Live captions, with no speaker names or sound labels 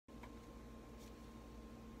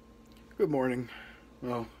Good morning.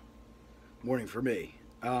 Well, morning for me.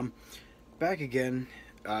 Back again.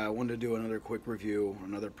 I wanted to do another quick review,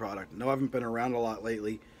 another product. No, I haven't been around a lot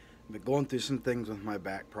lately. I've been going through some things with my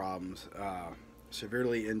back problems.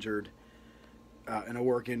 Severely injured in a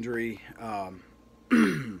work injury.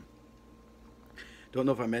 Don't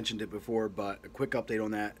know if I mentioned it before, but a quick update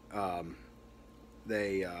on that.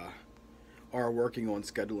 They are working on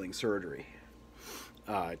scheduling surgery.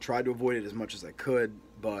 I tried to avoid it as much as I could,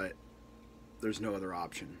 but there's no other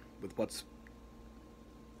option with what's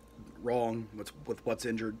wrong, with what's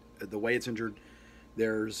injured, the way it's injured.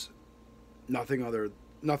 There's nothing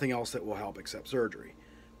else that will help except surgery.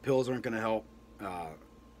 Pills aren't going to help.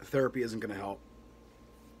 Therapy isn't going to help.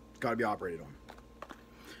 It's got to be operated on.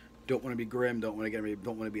 Don't want to be grim. Don't want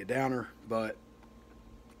to be a downer. But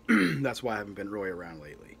that's why I haven't been really around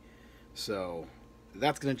lately. So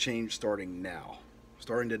that's going to change starting now,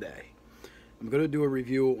 starting today. I'm going to do a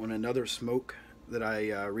review on another smoke that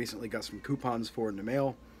I recently got some coupons for in the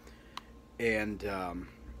mail, and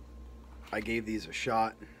I gave these a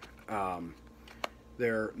shot.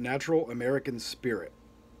 They're Natural American Spirit,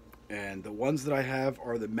 and the ones that I have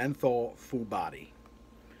are the Menthol Full-Body.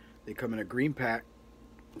 They come in a green pack,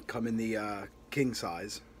 come in the king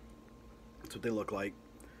size. That's what they look like.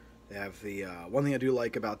 They have the one thing I do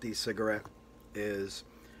like about these cigarette is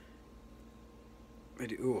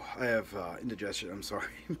I have indigestion. I'm sorry.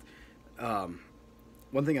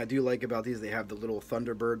 One thing I do like about these, they have the little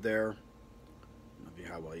Thunderbird there. I don't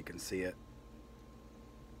know how well you can see it.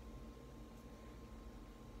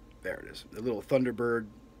 There it is. The little Thunderbird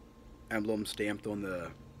emblem stamped on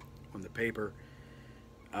the paper.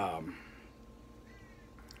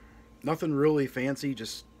 Nothing really fancy,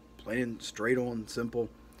 just plain straight on simple.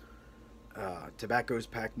 Tobacco's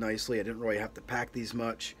packed nicely. I didn't really have to pack these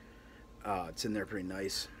much. It's in there pretty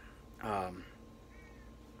nice. When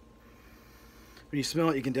you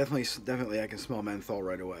smell it, you can definitely I can smell menthol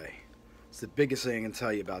right away. It's the biggest thing I can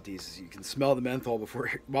tell you about these is you can smell the menthol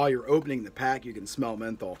while you're opening the pack. You can smell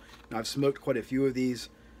menthol. Now I've smoked quite a few of these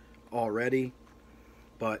already,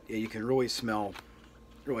 but yeah, you can really smell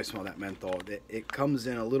that menthol. It comes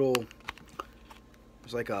in a little,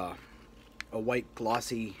 there's like a white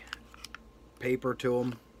glossy paper to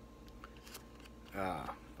them,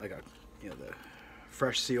 like the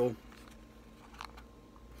fresh seal.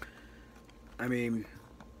 I mean,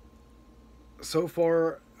 so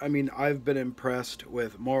far, I've been impressed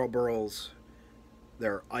with Marlboro's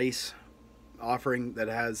their ice offering that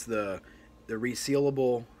has the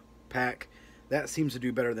resealable pack. That seems to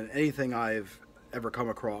do better than anything I've ever come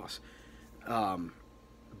across.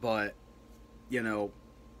 But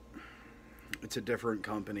it's a different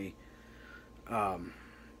company.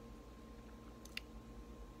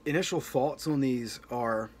 Initial thoughts on these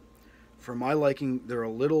are, for my liking, they're a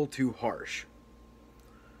little too harsh.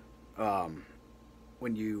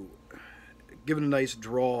 When you give it a nice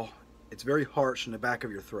draw, it's very harsh in the back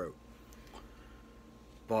of your throat.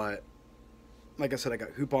 But like I said, I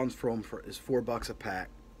got coupons for them for $4 a pack.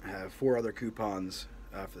 I have 4 other coupons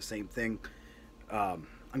for the same thing. I'm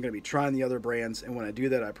going to be trying the other brands, and when I do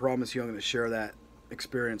that, I promise you I'm going to share that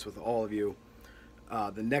experience with all of you.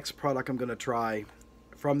 The next product I'm going to try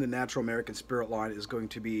from the Natural American Spirit line is going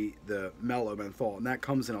to be the Mellow Menthol, and that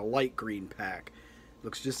comes in a light green pack.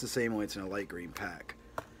 Looks just the same, only it's in a light green pack.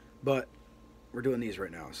 But we're doing these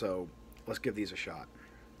right now, so let's give these a shot.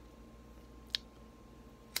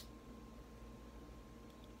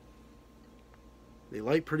 They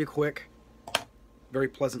light pretty quick. Very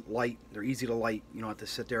pleasant light. They're easy to light. You don't have to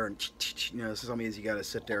sit there and some of these you got to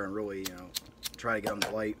sit there and really try to get them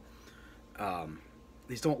to light.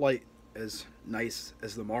 These don't light as nice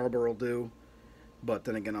as the Marlboro do, but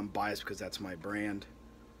then again, I'm biased because that's my brand.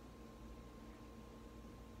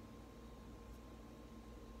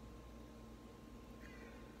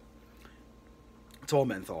 It's all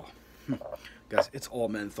menthol. Guys, it's all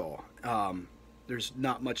menthol. There's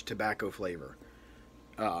not much tobacco flavor.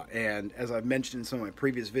 And as I've mentioned in some of my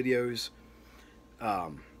previous videos,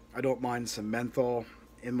 I don't mind some menthol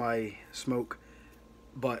in my smoke,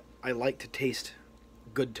 but I like to taste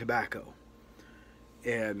good tobacco.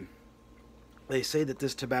 And they say that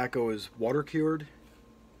this tobacco is water cured.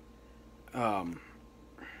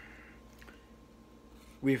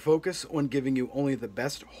 We focus on giving you only the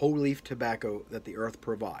best whole leaf tobacco that the earth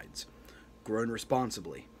provides, grown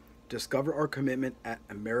responsibly. Discover our commitment at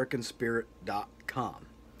americanspirit.com.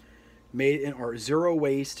 Made in our zero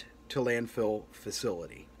waste to landfill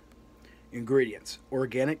facility. Ingredients: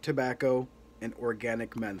 organic tobacco and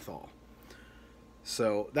organic menthol.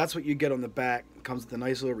 So that's what you get on the back. It comes with a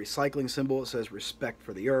nice little recycling symbol. It says respect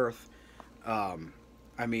for the earth.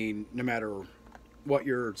 I I mean, no matter what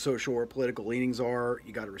your social or political leanings are,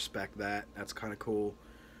 you got to respect that. That's kind of cool.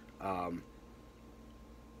 Um,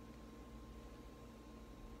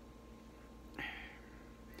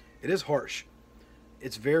 it is harsh.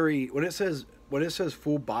 It's very when it says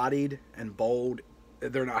full-bodied and bold,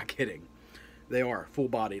 they're not kidding. They are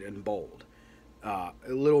full-bodied and bold. A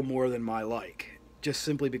little more than my like, just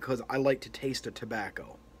simply because I like to taste a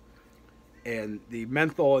tobacco. And the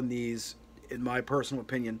menthol in these, in my personal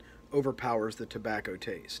opinion, overpowers the tobacco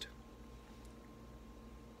taste.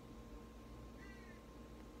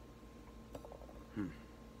 Hmm.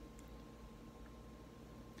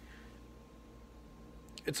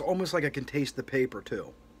 It's almost like I can taste the paper too.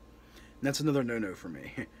 And that's another no-no for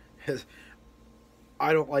me.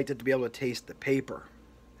 I don't like it to be able to taste the paper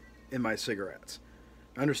in my cigarettes.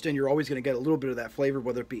 I understand you're always going to get a little bit of that flavor,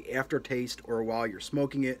 whether it be aftertaste or while you're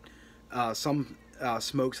smoking it. Some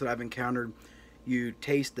smokes that I've encountered, you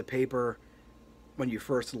taste the paper when you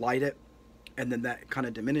first light it, and then that kind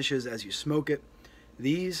of diminishes as you smoke it.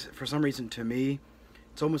 These, for some reason, to me,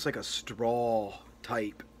 it's almost like a straw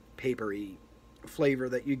type papery flavor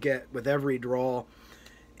that you get with every draw,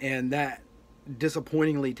 and that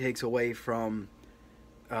disappointingly takes away from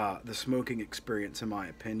the smoking experience, in my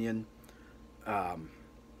opinion.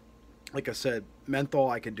 Like I said, menthol,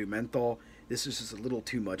 I can do menthol. This is just a little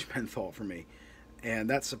too much menthol for me. And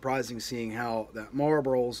that's surprising, seeing how that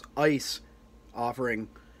Marlboro's Ice offering,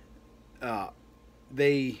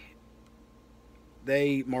 they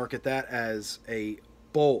market that as a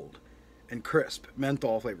bold and crisp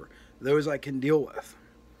menthol flavor. Those I can deal with,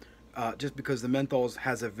 just because the menthol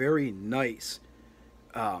has a very nice,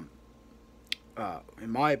 in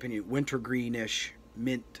my opinion, wintergreenish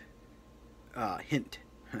mint hint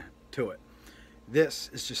to it. This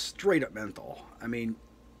is just straight up menthol. I mean,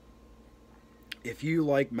 if you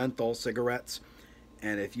like menthol cigarettes,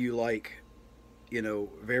 and if you like, you know,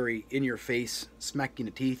 very in your face, smack you in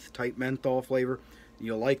the teeth type menthol flavor,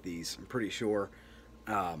 you'll like these, I'm pretty sure.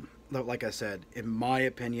 Like I said, in my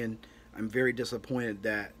opinion, I'm very disappointed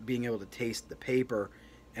that being able to taste the paper,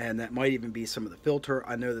 and that might even be some of the filter.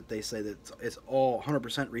 I know that they say that it's all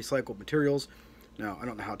 100% recycled materials. Now, I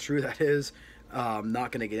don't know how true that is. I'm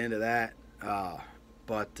not going to get into that.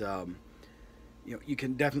 But you know, you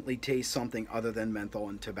can definitely taste something other than menthol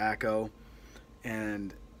and tobacco.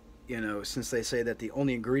 And, you know, since they say that the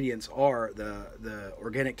only ingredients are the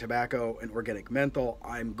organic tobacco and organic menthol,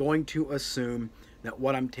 I'm going to assume that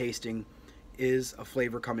what I'm tasting is a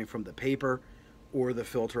flavor coming from the paper or the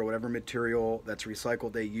filter, or whatever material that's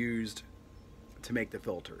recycled they used to make the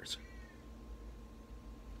filters.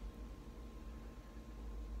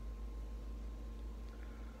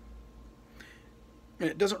 And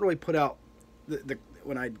it doesn't really put out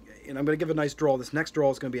when I, and I'm going to give a nice draw. This next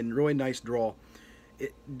draw is going to be a really nice draw.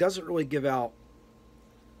 It doesn't really give out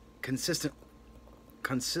consistent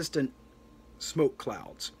smoke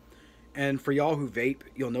clouds. And for y'all who vape,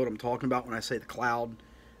 you'll know what I'm talking about when I say the cloud,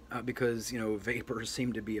 because, you know, vapors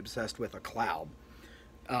seem to be obsessed with a cloud.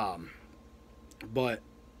 But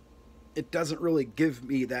it doesn't really give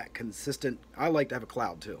me that consistent. I like to have a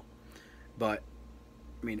cloud too, but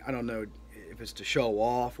I mean, I don't know if it's to show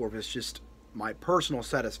off or if it's just my personal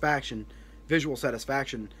satisfaction, visual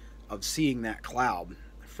satisfaction of seeing that cloud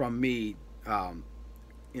from me,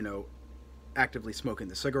 you know, actively smoking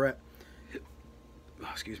the cigarette. Oh,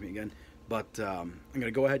 excuse me again. But I'm going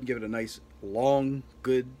to go ahead and give it a nice, long,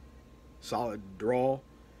 good, solid draw,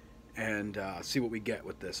 and see what we get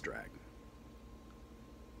with this drag.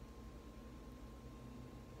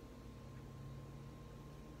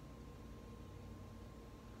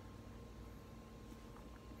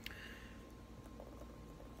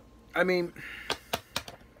 I mean,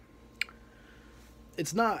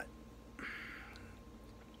 it's not,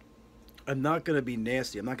 I'm not going to be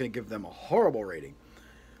nasty. I'm not going to give them a horrible rating.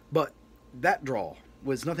 But that draw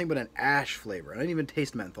was nothing but an ash flavor. I didn't even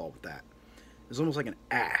taste menthol with that. It was almost like an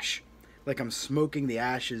ash. Like I'm smoking the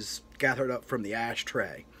ashes gathered up from the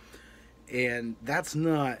ashtray. And that's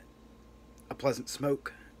not a pleasant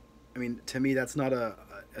smoke. I mean, to me, that's not a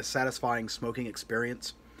satisfying smoking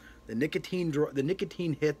experience. The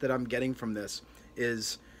nicotine hit that I'm getting from this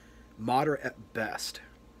is moderate at best.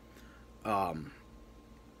 Now,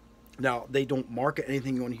 they don't market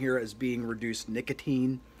anything on here as being reduced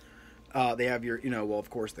nicotine. They have your, you know, well, of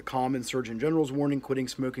course, the common Surgeon General's warning: quitting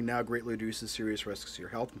smoking now greatly reduces serious risks to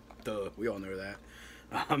your health. Duh, we all know that.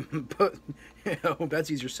 But, you know, that's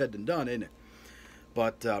easier said than done, isn't it?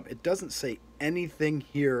 But it doesn't say anything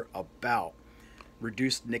here about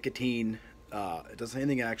reduced nicotine. It doesn't say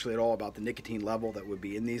anything actually at all about the nicotine level that would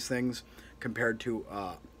be in these things compared to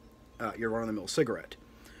your run-of-the-mill cigarette.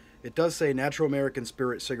 It does say Natural American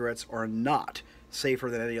Spirit cigarettes are not safer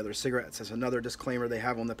than any other cigarettes. That's another disclaimer they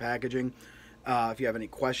have on the packaging. If you have any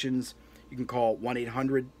questions, you can call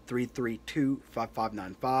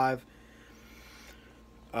 1-800-332-5595.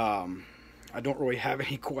 I don't really have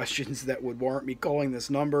any questions that would warrant me calling this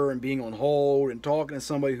number and being on hold and talking to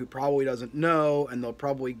somebody who probably doesn't know, and they'll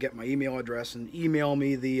probably get my email address and email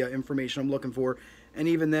me the information I'm looking for. And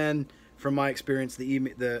even then, from my experience, the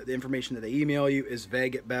information that they email you is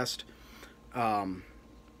vague at best.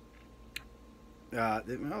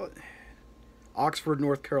 Oxford,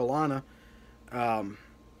 North Carolina.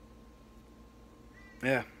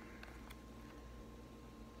 Yeah.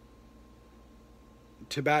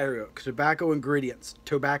 Tobacco ingredients,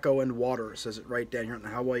 tobacco and water, says it right down here. I don't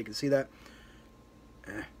know how well you can see that.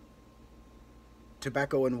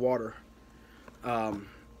 Tobacco and water. I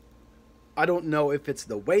don't know if it's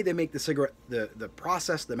the way they make the cigarette, the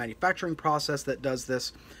process, the manufacturing process that does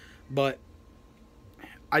this, but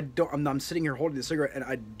I'm sitting here holding the cigarette, and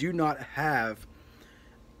I do not have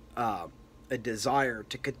a desire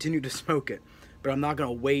to continue to smoke it, but I'm not going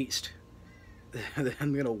to waste.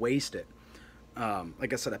 I'm going to waste it.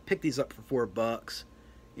 Like I said, I picked these up for $4.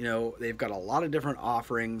 You know, they've got a lot of different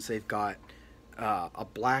offerings. They've got a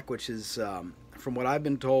black, which is, from what I've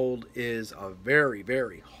been told, is a very,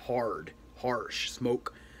 very harsh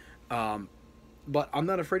smoke. But I'm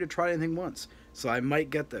not afraid to try anything once, so I might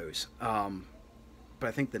get those. But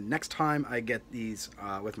I think the next time I get these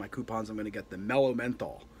with my coupons, I'm going to get the mellow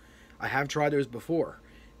menthol. I have tried those before,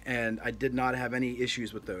 and I did not have any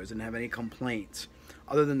issues with those. Didn't have any complaints,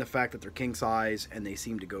 other than the fact that they're king size and they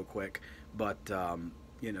seem to go quick. But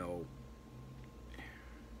you know,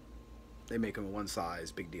 they make them one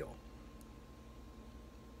size, big deal.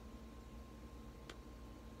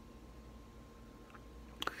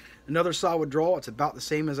 Another solid draw. It's about the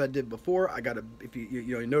same as I did before. I got if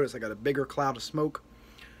you notice, I got a bigger cloud of smoke,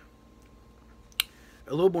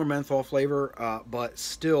 a little more menthol flavor, but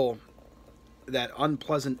still that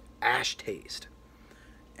unpleasant ash taste,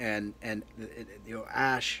 and you know,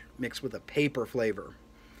 ash mixed with a paper flavor.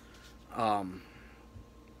 And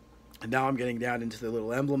now I'm getting down into the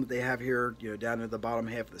little emblem that they have here, you know, down at the bottom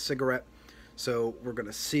half of the cigarette. So we're going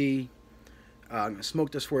to see. I'm going to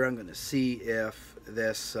smoke this for you. I'm going to see if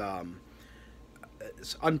this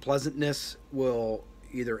unpleasantness will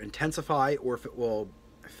either intensify or if it will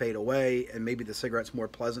fade away, and maybe the cigarette's more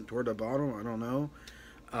pleasant toward the bottom. I don't know.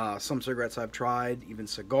 Some cigarettes I've tried, even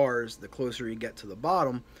cigars, the closer you get to the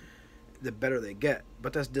bottom, the better they get.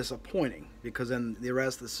 But that's disappointing, because then the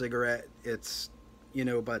rest of the cigarette, it's, you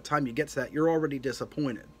know, by the time you get to that, you're already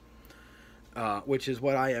disappointed, which is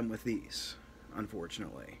what I am with these,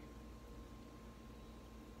 unfortunately.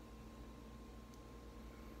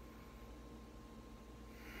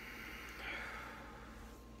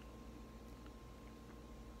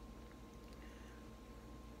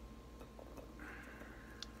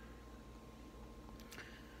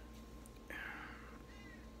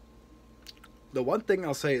 The one thing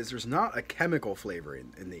I'll say is there's not a chemical flavor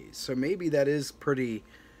in these. So maybe that is pretty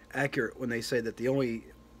accurate when they say that the only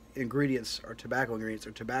ingredients are tobacco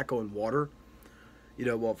and water. You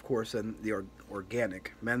know, well, of course, and the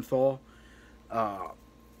organic menthol. But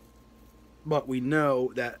we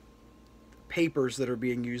know that papers that are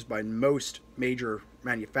being used by most major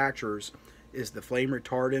manufacturers is the flame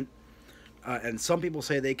retardant. And some people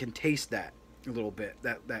say they can taste that a little bit,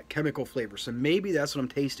 that chemical flavor. So maybe that's what I'm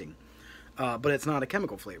tasting. But it's not a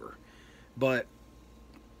chemical flavor. But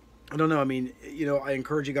I don't know. I mean, you know, I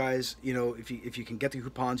encourage you guys, you know, if you can get the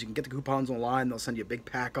coupons, you can get the coupons online. They'll send you a big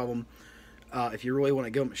pack of them. If you really want to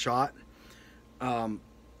give them a shot. If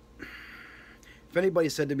anybody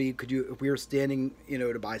said to me, if we were standing, you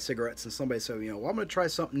know, to buy cigarettes, and somebody said, you know, well, I'm going to try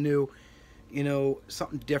something new, you know,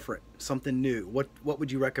 something different, something new. What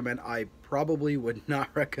would you recommend? I probably would not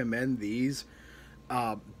recommend these.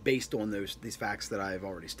 Based on these facts that I've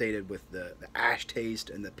already stated, with the ash taste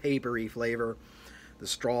and the papery flavor, the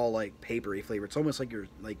straw-like papery flavor. It's almost like you're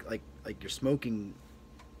like you're smoking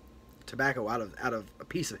tobacco out of a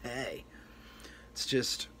piece of hay. It's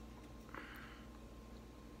just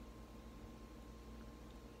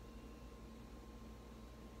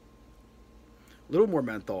a little more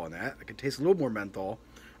menthol in that. I could taste a little more menthol.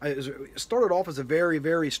 It started off as a very,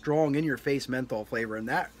 very strong in-your-face menthol flavor, and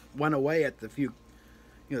that went away at the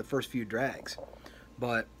first few drags.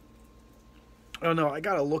 But I don't know. I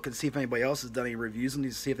gotta look and see if anybody else has done any reviews on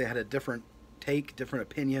these, to see if they had a different take, different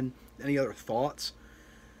opinion, any other thoughts.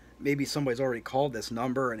 Maybe somebody's already called this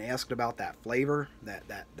number and asked about that flavor.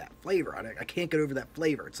 That flavor. I can't get over that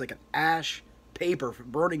flavor. It's like an ash paper,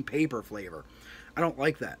 burning paper flavor. I don't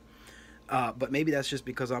like that. But maybe that's just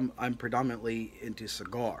because I'm predominantly into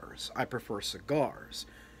cigars. I prefer cigars,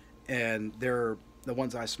 and they're the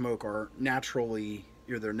ones I smoke are naturally,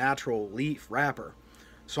 they're natural leaf wrapper,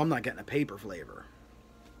 so I'm not getting a paper flavor.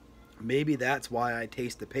 Maybe that's why I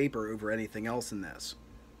taste the paper over anything else in this.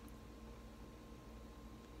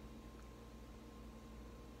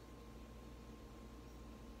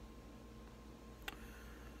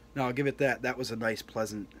 Now I'll give it that. That was a nice,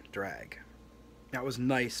 pleasant drag. That was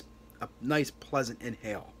nice, a nice, pleasant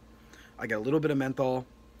inhale. I got a little bit of menthol.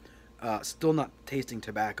 Still not tasting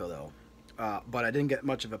tobacco though, but I didn't get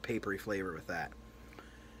much of a papery flavor with that.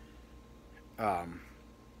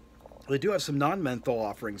 They do have some non-menthol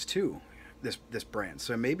offerings too, this brand.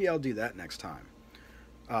 So maybe I'll do that next time.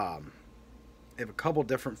 They have a couple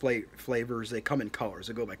different flavors. They come in colors.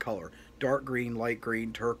 They go by color: dark green, light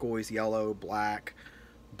green, turquoise, yellow, black,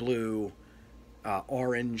 blue,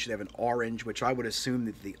 orange. They have an orange, which I would assume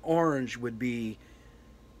that the orange would be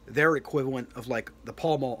their equivalent of like the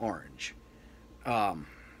Pall Mall orange,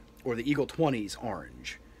 or the Eagle 20s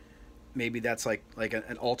orange. Maybe that's like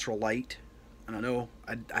an ultra light. I don't know.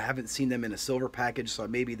 I haven't seen them in a silver package, so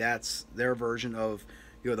maybe that's their version of,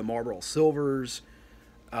 the Marlboro Silvers,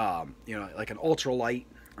 like an ultra light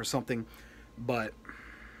or something. But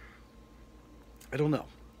I don't know.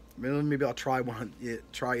 Maybe I'll try one.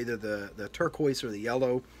 Try either the turquoise or the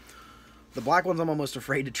yellow. The black ones I'm almost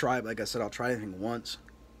afraid to try. But like I said, I'll try anything once.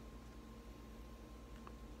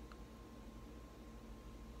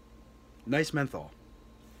 Nice menthol.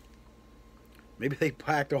 Maybe they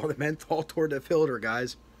packed all the menthol toward the filter,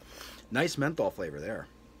 guys. Nice menthol flavor there.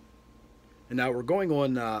 And now we're going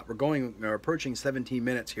on. We're approaching 17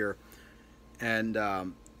 minutes here, and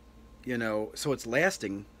so it's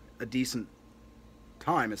lasting a decent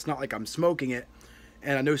time. It's not like I'm smoking it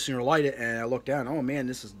and I no sooner light it and I look down, oh man,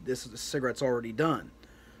 this cigarette's already done,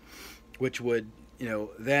 which would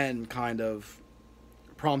then kind of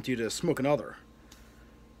prompt you to smoke another.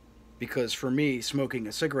 Because for me, smoking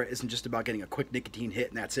a cigarette isn't just about getting a quick nicotine hit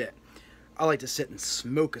and that's it. I like to sit and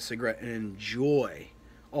smoke a cigarette and enjoy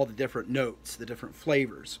all the different notes, the different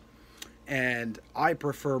flavors. And I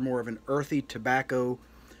prefer more of an earthy tobacco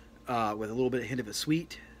with a little bit of hint of a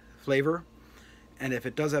sweet flavor. And if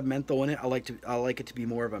it does have menthol in it, I like it to be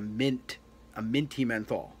more of a minty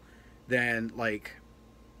menthol than like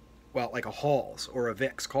a Halls or a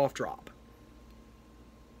Vicks cough drop.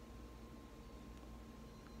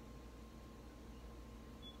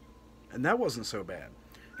 And that wasn't so bad.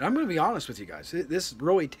 And I'm going to be honest with you guys. This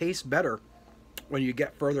really tastes better when you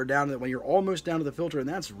get further down, when you're almost down to the filter, and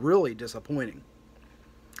that's really disappointing.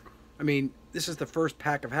 I mean, this is the first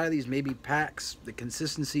pack I've had of these. Maybe packs, the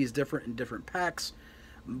consistency is different in different packs,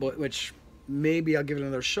 but which maybe I'll give it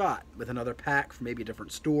another shot with another pack from maybe a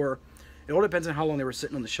different store. It all depends on how long they were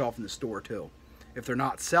sitting on the shelf in the store too. If they're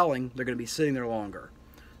not selling, they're going to be sitting there longer.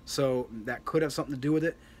 So that could have something to do with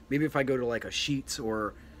it. Maybe if I go to like a Sheetz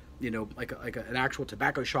or an actual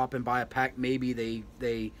tobacco shop and buy a pack, maybe they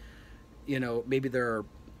maybe their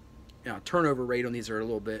turnover rate on these are a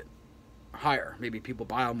little bit higher. Maybe people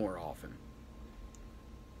buy them more often.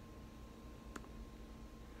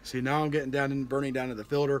 See, now I'm getting down and burning down to the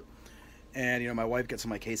filter, and my wife gets on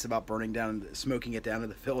my case about smoking it down to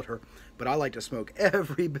the filter. But I like to smoke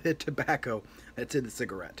every bit of tobacco that's in the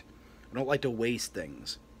cigarette. I don't like to waste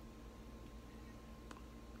things.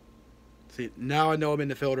 See, now I know I'm in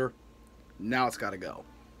the filter. Now it's got to go.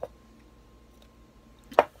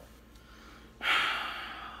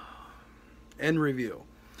 End review.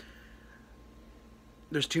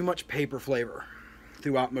 There's too much paper flavor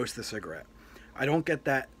throughout most of the cigarette. I don't get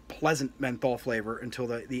that pleasant menthol flavor until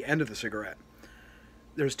the end of the cigarette.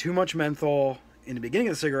 There's too much menthol in the beginning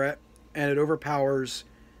of the cigarette, and it overpowers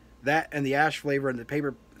that, and the ash flavor and the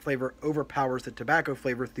paper flavor overpowers the tobacco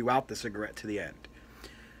flavor throughout the cigarette to the end.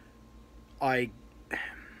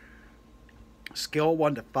 Scale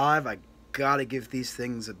 1 to 5, I gotta give these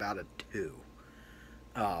things about a 2.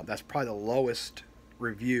 That's probably the lowest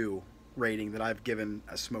review rating that I've given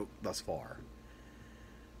a smoke thus far.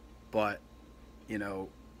 But,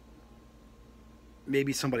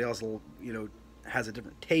 maybe somebody else will, has a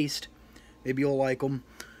different taste. Maybe you'll like them.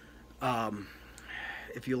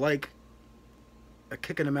 If you like a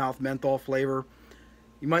kick in the mouth menthol flavor,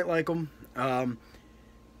 you might like them.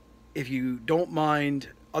 If you don't mind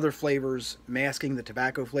other flavors masking the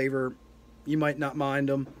tobacco flavor, you might not mind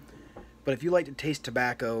them. But if you like to taste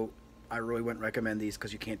tobacco, I really wouldn't recommend these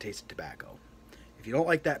because you can't taste the tobacco. If you don't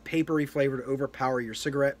like that papery flavor to overpower your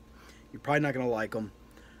cigarette, you're probably not going to like them.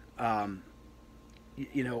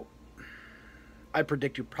 I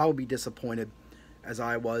predict you'll probably be disappointed, as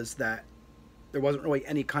I was, that there wasn't really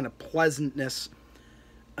any kind of pleasantness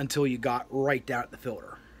until you got right down at the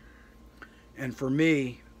filter. And for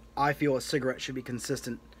me, I feel a cigarette should be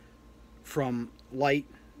consistent from light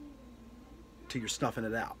to you're snuffing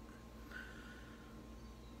it out.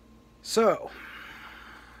 So,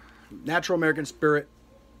 Natural American Spirit,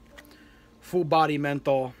 Full-Body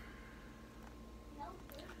Menthol,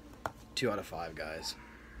 2 out of 5, guys.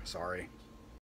 Sorry.